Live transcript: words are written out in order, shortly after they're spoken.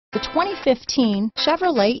The 2015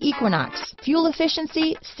 Chevrolet Equinox. Fuel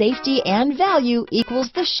efficiency, safety, and value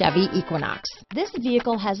equals the Chevy Equinox. This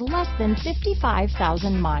vehicle has less than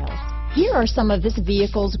 55,000 miles. Here are some of this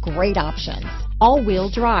vehicle's great options: all-wheel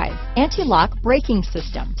drive, anti-lock braking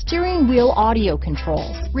system, steering wheel audio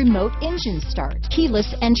controls, remote engine start,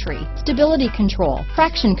 keyless entry, stability control,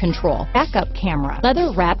 traction control, backup camera,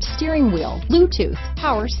 leather-wrapped steering wheel, Bluetooth,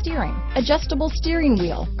 power steering, adjustable steering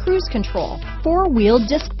wheel, cruise control, four-wheel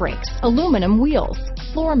disc brakes, aluminum wheels,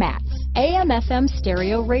 floor mats, AM/FM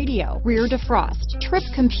stereo radio, rear defrost, trip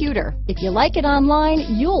computer. If you like it online,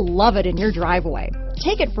 you'll love it in your driveway.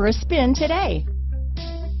 Take it for a spin today.